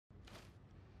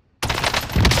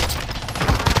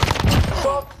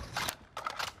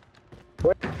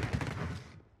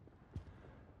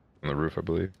the roof, I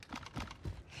believe.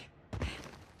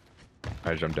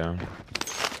 I jumped down.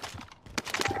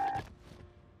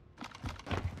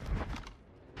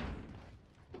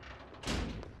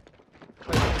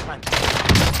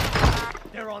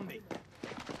 They're on me.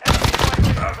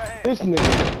 This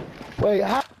nigga. Wait,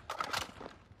 how?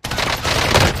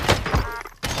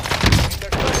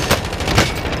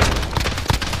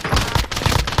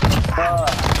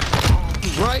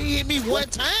 Right, he hit me one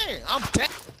time. I'm dead.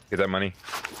 Get that money.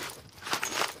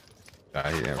 Ah,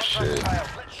 he damn shit.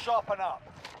 Let's sharpen up.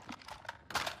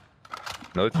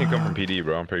 Another team come from PD,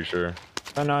 bro. I'm pretty sure.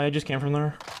 Oh no, it just came from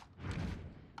there.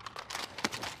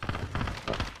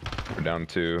 We're down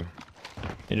 2.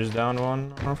 He just downed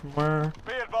one. I don't know from where.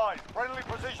 Be advised, friendly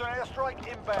precision airstrike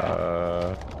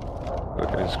inbound.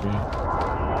 Look at his screen. The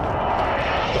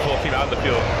whole team out in the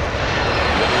field.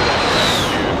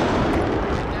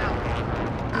 Now,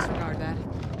 disregard that.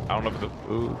 I don't know if the.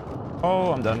 Ooh.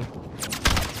 Oh, I'm done.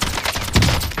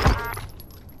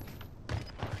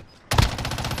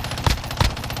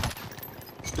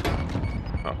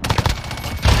 Oh.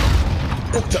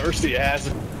 Thirsty ass.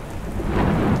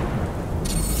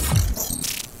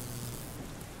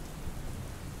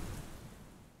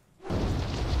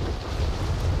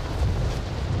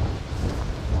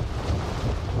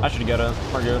 I should get it.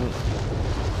 We're good.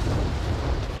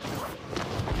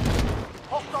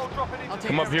 Hostile dropping into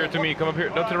Come up here to me. Come up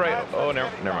here. No, to the right. Oh, never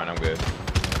mind. I'm good.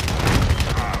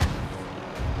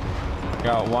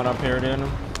 Got one up here, dude.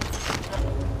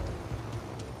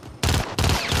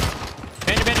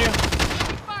 Behind you.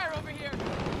 Fire over here.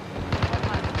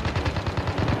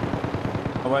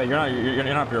 Oh wait, you're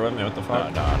not up here with me. What the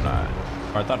fuck? No, I'm not.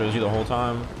 Oh, I thought it was you the whole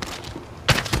time.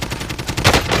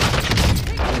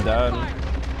 I'm dead.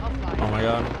 Oh my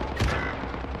god.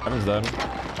 Evan's dead.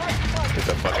 Get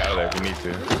the fuck out of there if you need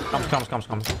to.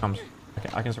 Comes.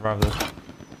 I can survive this.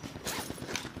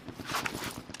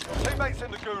 teammates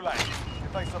in the gulag.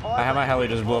 If they survive, I have my heli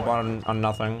just blew up on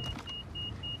nothing.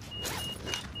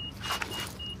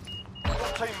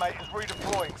 your teammate is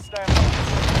redeploying. Stand by.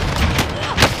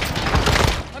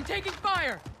 I'm taking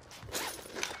fire.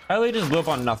 Heli just blew up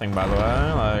on nothing, by the way.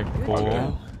 Like, cool.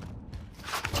 Okay.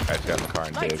 I just got in the car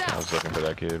and Lights did. out. I was looking for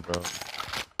that kid, bro.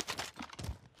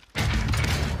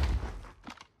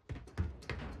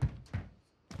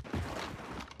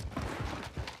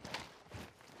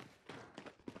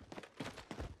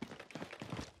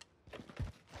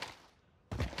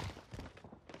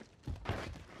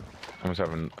 Someone's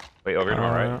having. Wait, over here to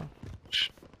my right.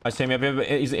 I see him.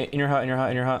 He's in your hut.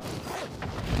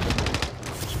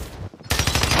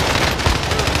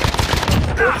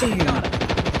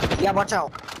 Yeah, watch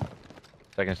out.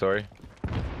 Second story.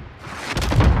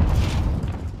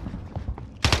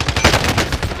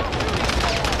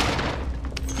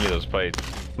 Yeah, those plates.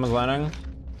 Someone's landing.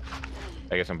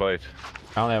 I get some plates.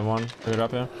 I only have one. Put it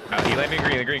up here. He landed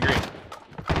green. The green.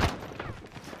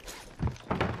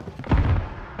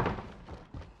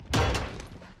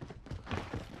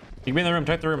 You can be in the room.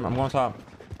 Check the room. I'm going top.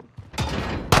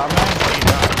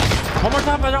 One more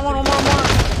top. I got one more. Oh,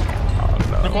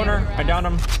 no. In the corner. I downed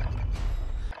him.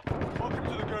 Welcome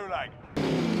to the gulag.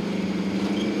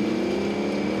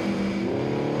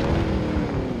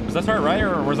 Was that start right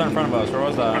or was that in front of us? Where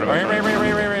was that? Right.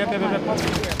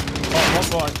 Oh,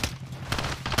 multiple.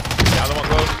 The other one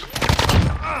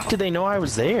close. Did they know I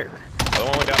was there? The other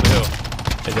one went down the hill.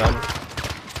 Hey, done.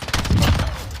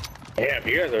 Damn,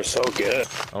 you guys are so good.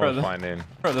 I want to find in.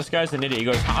 Bro, this guy's an idiot. He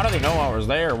goes, how do they know I was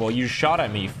there? Well, you shot at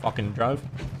me, you fucking drive.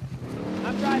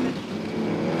 I'm driving.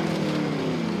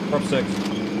 We're up 6.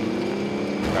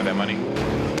 Got that money.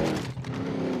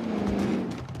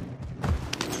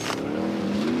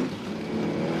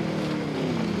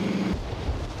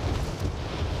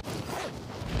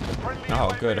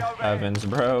 Oh, good heavens,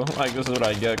 bro. Like, this is what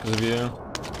I get because of you.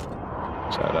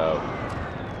 Shout out.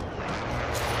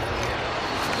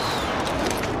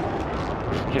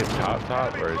 Kid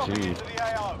top, or is he? Is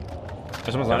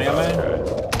someone landing on me?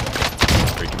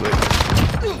 Freaky lit.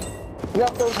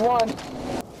 Yep, there's one.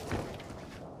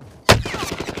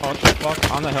 Oh, what the fuck?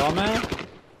 On the hill, man?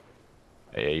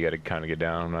 Hey, you gotta kind of get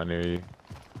down. I'm not near you.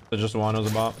 There's just one. It was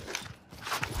a bot.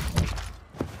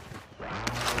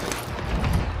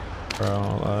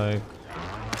 Bro, like...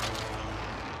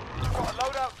 Got a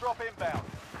loadout drop inbound.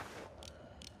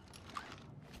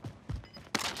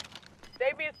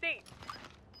 Save me a seat.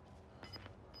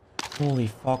 Holy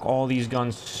fuck, all these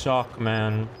guns suck,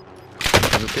 man.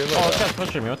 Oh, Oh, this guy's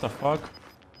pushing me. What the fuck?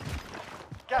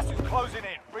 Gas is closing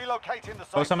in. Relocating the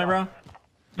Oh, safe something, bro?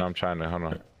 No, I'm trying to. Hold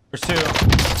on. There's 2.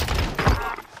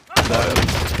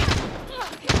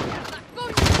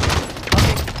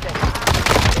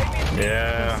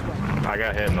 Yeah, I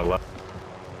got hit in the left.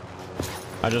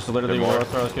 I just literally wore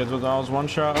those kids with all one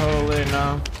shot. Holy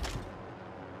no.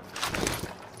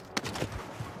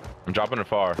 I'm dropping it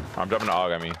far. I'm dropping the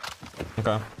AUG at me.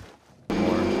 Okay.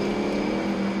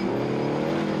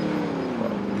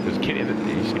 There's a kid in the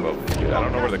east. I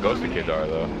don't know where the ghosted kids are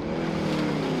though.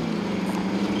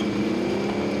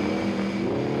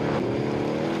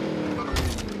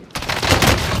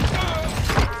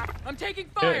 I'm taking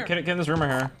fire. Get in this room right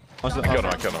here. I killed him.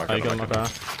 I killed him. Oh, you killed him. Okay.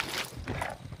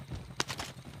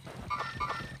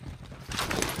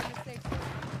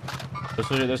 This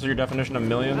is your definition of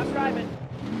millions. I'm driving.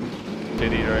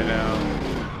 Titty right now.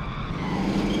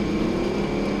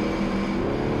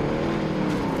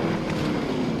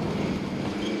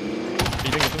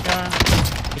 You didn't get this guy?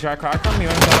 You try to crack him? You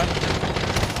went inside?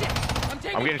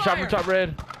 I'm getting shot from top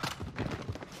red.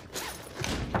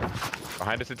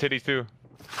 Behind us the titties too.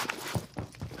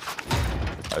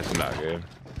 That's not good.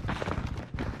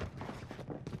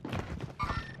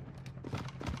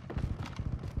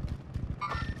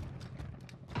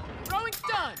 Throwing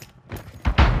stun.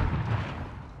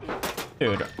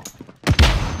 Dude.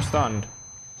 I'm stunned.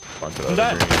 Bunch of I'm other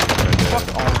dead. greens. Fuck.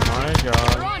 Oh my They're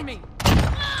god. on me.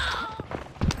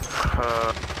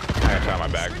 I got shot in my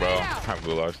back, bro. I have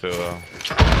gulag still though.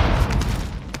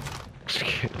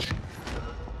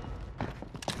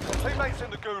 Teammates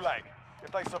in the gulag.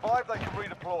 If they survive, they can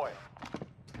redeploy.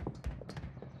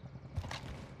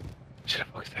 Should have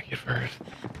focused that kid first.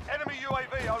 Enemy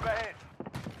UAV overhead.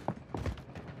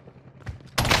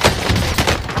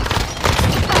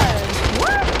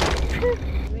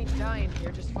 You ain't dying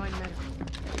here. Just find medical.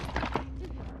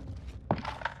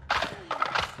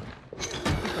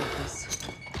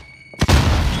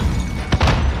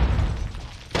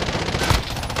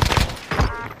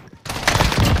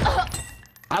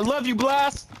 I love you,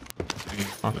 BLAZT.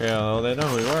 Okay, well, they know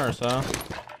who we were, so.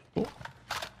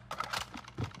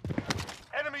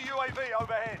 Enemy UAV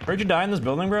overhead. Where'd you die in this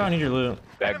building, bro? I need your loot.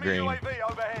 That Enemy green.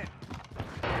 UAV overhead.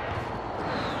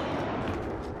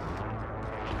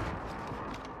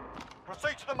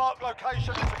 Proceed to the marked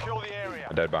location and secure the area.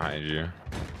 I'm dead behind you.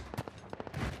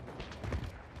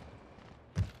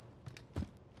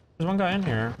 There's one guy in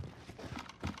here.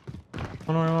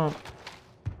 Oh no, I won't.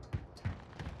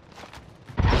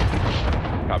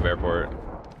 Top airport.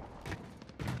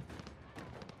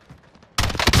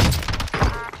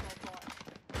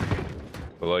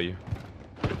 Below you.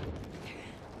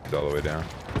 He's all the way down.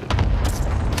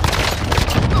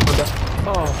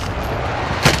 Oh.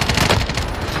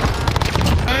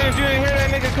 Hey, you didn't hear that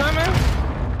nigga coming?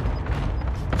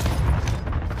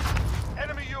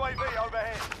 Enemy UAV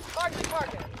overhead.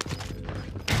 Target.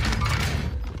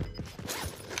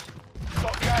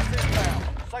 Got gas inbound.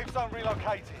 Safe zone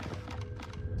relocated.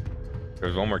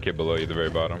 There's one more kid below you at the very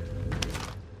bottom.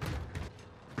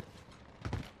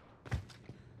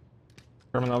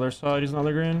 From the other side, he's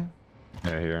another green.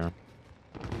 Yeah, here.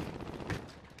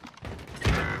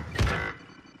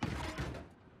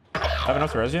 Have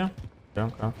enough to res you? Yeah,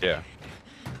 okay. Yeah.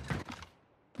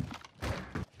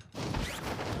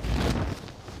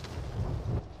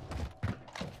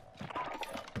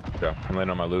 Yeah, I'm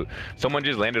landing on my loot. Someone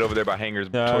just landed over there by hangars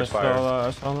Yeah, towards fire.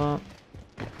 I saw that.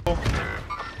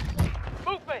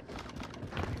 Movement.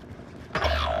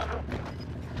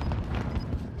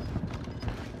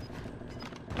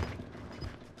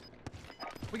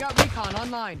 We got recon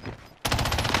online.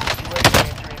 UAV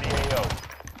entering the AO.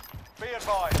 Be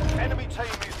advised, enemy team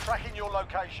is tracking your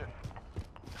location.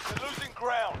 You're losing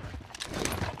ground.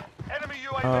 Enemy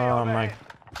UAV Oh my overhead.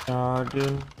 god,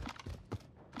 dude.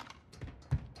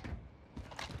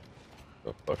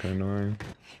 So fucking annoying.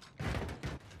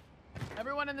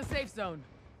 Everyone in the safe zone.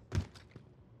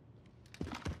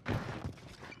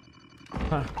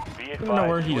 Huh. I don't know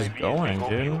where he's going,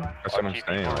 dude. That's what I'm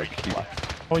saying. Like, he,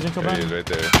 Oh, he's in kill there he is Ben. right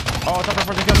there. Oh, top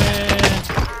for the kill Ben.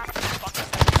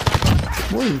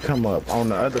 Where you come up? On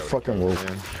the other fucking roof.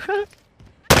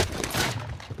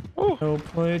 No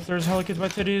plates. There's hella kids by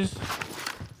titties.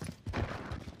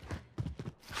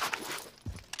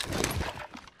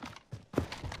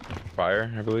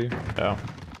 Fire, I believe. Oh.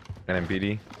 And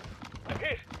MPD. I'm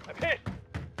hit. I'm hit.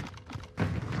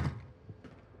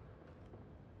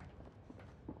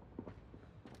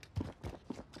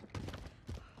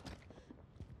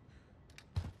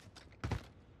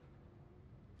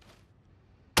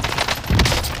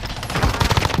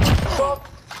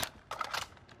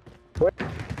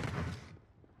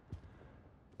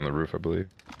 On the roof, I believe.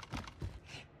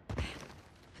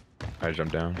 I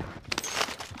jumped down.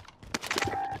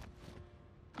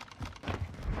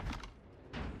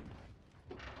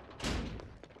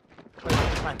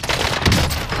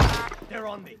 Fire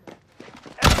on me.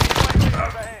 Enemy UAV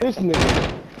overhead. This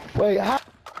nigga. Wait, how?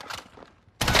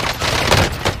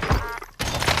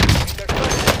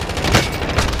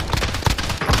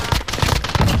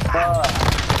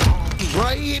 Bro,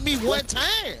 he hit me one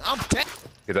time. I'm dead.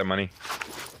 Get that money.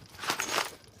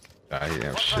 Ah,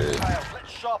 yeah, shit.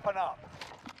 Let's sharpen up.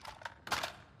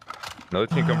 Another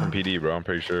team come from PD, bro. I'm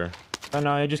pretty sure. Oh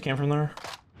no, I just came from there.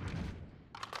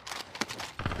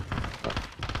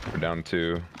 We're down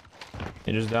 2.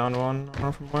 He just downed one. I don't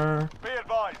know from where. Be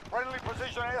advised, friendly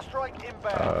precision airstrike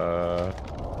inbound.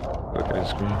 Look at his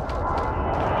screen. The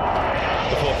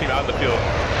whole team out of the field.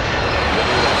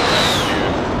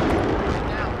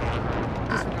 Now.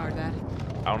 Disregard that.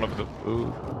 I don't know if the.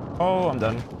 Ooh. Oh, I'm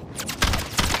done.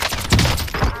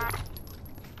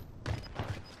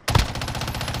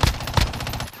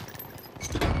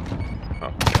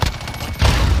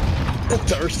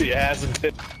 Thirsty ass and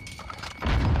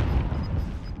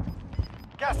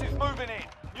Gas is moving in.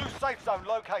 New safe zone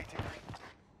located.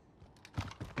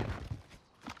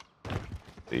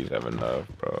 These have enough,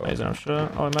 bro. He's no shit.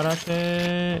 Oh, we might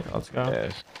actually. Let's go.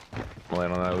 Yes. I'm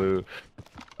laying on that loot.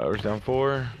 We're down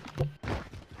 4.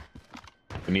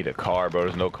 We need a car, bro.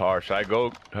 There's no car. Should I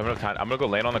go? Have enough time? I'm gonna go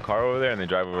land on the car over there and then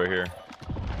drive over here.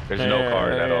 There's no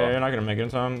cars at all. You're not gonna make it in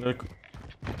time.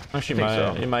 Actually, I think might.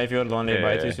 so. You might if you had one day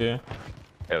by TC.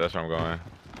 Yeah, that's where I'm going.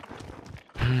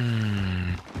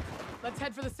 Let's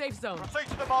head for the safe zone. Proceed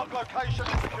to the marked location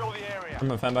and secure the area. I'm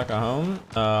gonna find back at home.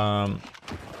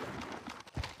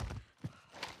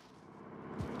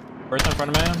 First in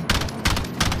front of me.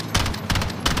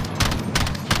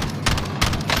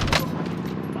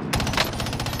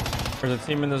 There's a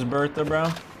team in this Bertha, bro.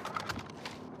 I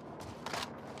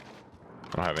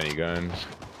don't have any guns.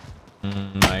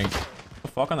 Like, the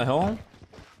fuck on the hill?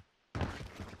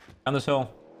 On this hill.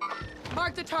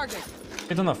 Mark the target.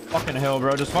 It's on the fucking hill,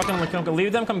 bro. Just fucking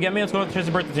leave them. Come get me. Let's go chase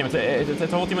the Bertha team. It's a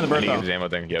whole team in the I need Bertha. his ammo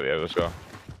thing. Yeah, let's go.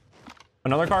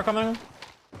 Another car coming.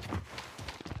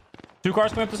 2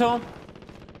 cars coming up this hill.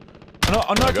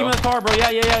 Another team in the car, bro.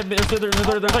 Yeah.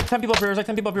 There's like 10 people up here. There's like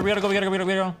 10 people up here. We gotta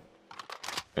go.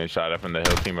 And shot up from the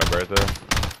hill team by Bertha.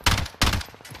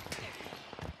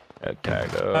 Yeah,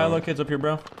 tagged up. Little kids up here,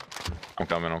 bro. I'm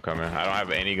coming. I don't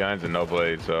have any guns and no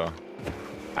blades, so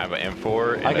I have an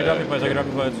M4. And I can drop your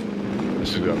plates.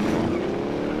 Let's just go.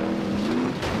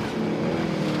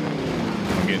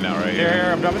 I'm getting out right here.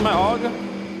 Here, I'm dropping my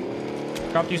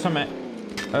AUG. Dropped you some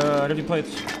dirty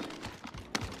plates.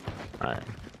 Alright.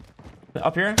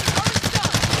 Up here.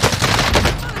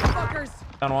 Motherfuckers.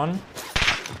 Down 1.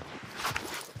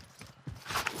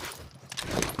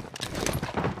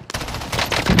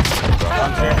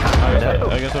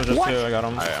 I guess it was just 2. I got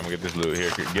him. Alright, I'm gonna get this loot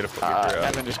here. Get a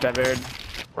Evan just tethered.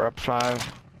 We're up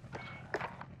 5.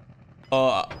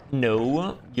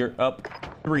 No. You're up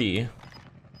 3.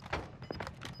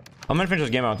 I'm gonna finish this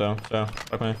game out though, so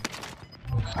fuck me.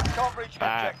 Can't reach the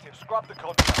objective. Scrub the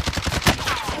contract.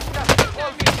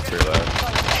 Three left.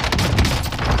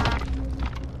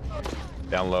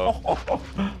 Down low.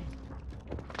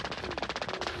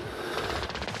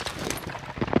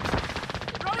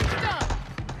 Throwing stun.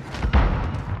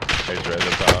 There's res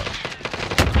up top.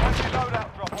 Loadout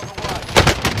drop on the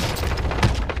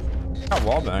way. Got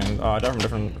wall banged. I died from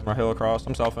different my hill across.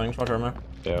 I'm selfing. Watch over me.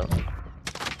 Yeah.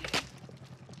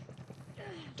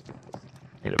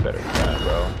 Need a better gun,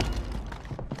 bro.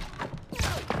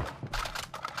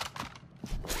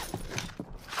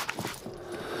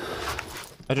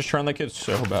 I just turned that kid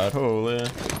so bad. Holy.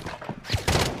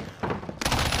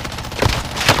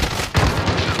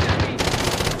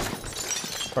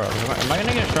 Bro, am I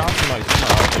gonna get shot from like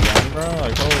somewhere else again, bro?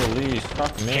 Like, holy,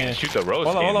 fuck me. Can't shoot the road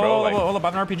Hold skin, bro. up,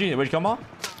 about an RPG. Did you kill them all?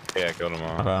 Yeah, I killed them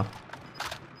all. Okay.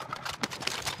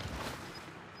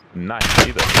 Nice.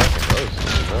 See the fucking road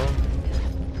skin, bro.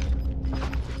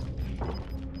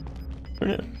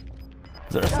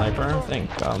 Is there a sniper? Thank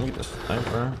God. Let me get this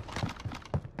sniper.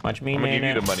 Watch me, I'm gonna give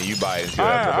you the money. You buy it and see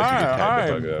what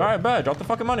happens. Alright, bet. Drop the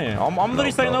fucking money. I'm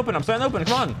literally staying open. I'm staying open.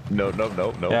 Come on. No.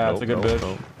 Yeah, it's a good bitch.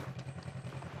 No.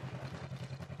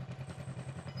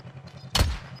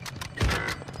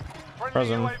 Res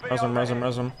him. I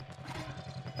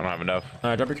don't have enough.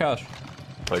 Alright, drop your cash.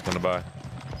 Plates on the buy.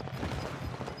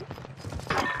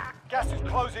 Gas is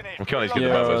closing in. I'm killing these kids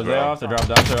Yo, above us, they bro. have to drop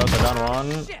down to us. They're down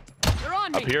 1. Shit. They're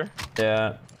on me. Up here?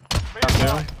 Yeah.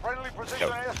 Friendly precision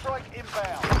airstrike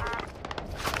inbound.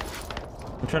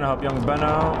 I'm trying to help young Ben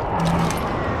out.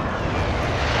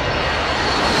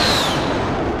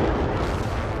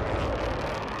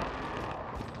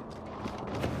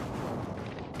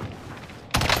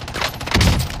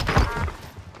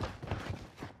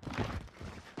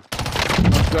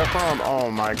 Go that from?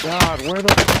 Oh my god, where the...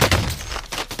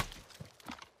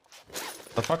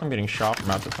 The fuck I'm getting shot from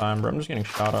at the time, bro. I'm just getting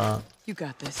shot at. You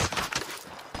got this.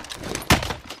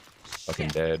 Fucking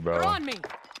dead, They're bro. on me.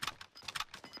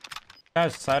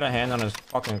 Guy's side of hand on his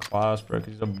fucking class, bro,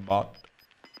 because he's a bot.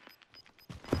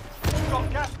 We've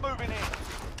got gas moving in.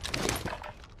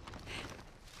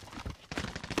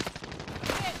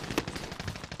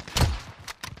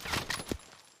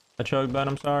 I choked, Ben,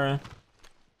 I'm sorry.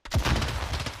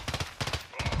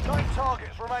 9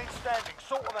 targets remain standing.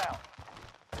 Sort them out.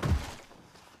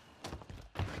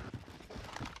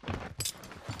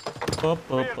 Up,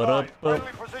 Be up, advised, up.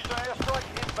 friendly precision airstrike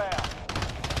inbound.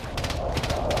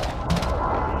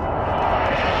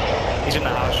 He's in the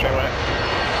house straight away.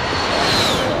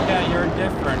 Yeah, you're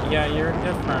different. Yeah, you're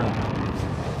different.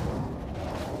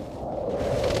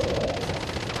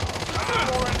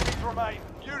 4 enemies remain.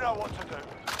 You know what to do.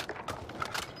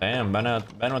 Damn,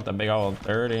 Ben with the big old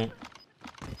 30.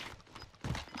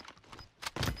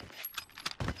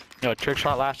 No, trick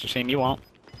shot last scene, you won't.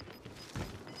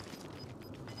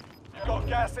 You've got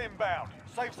gas inbound.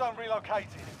 Safe zone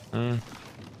relocated.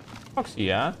 Fuck's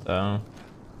he at, though?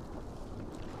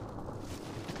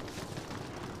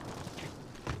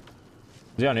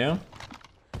 Is he on you?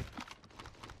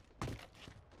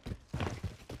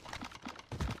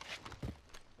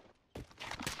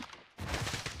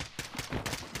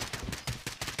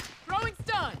 Throwing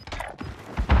stun.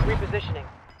 Repositioning.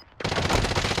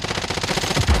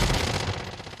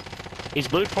 He's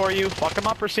blued for you. Fuck him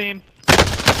up, Racine.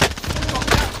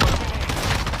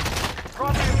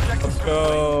 Let's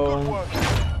go.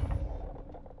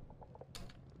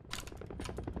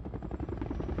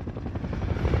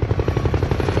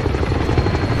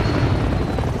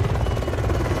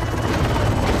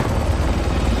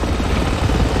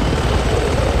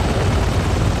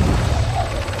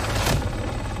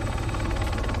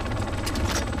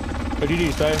 What do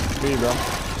you say? Me, bro.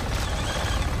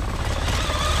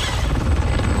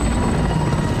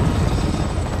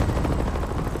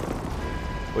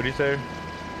 What do you say?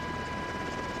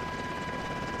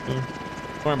 Don't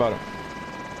worry about it.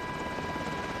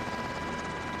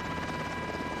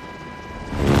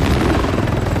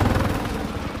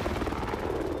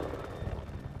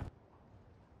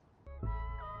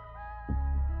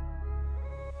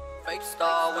 Fake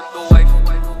star with the wave.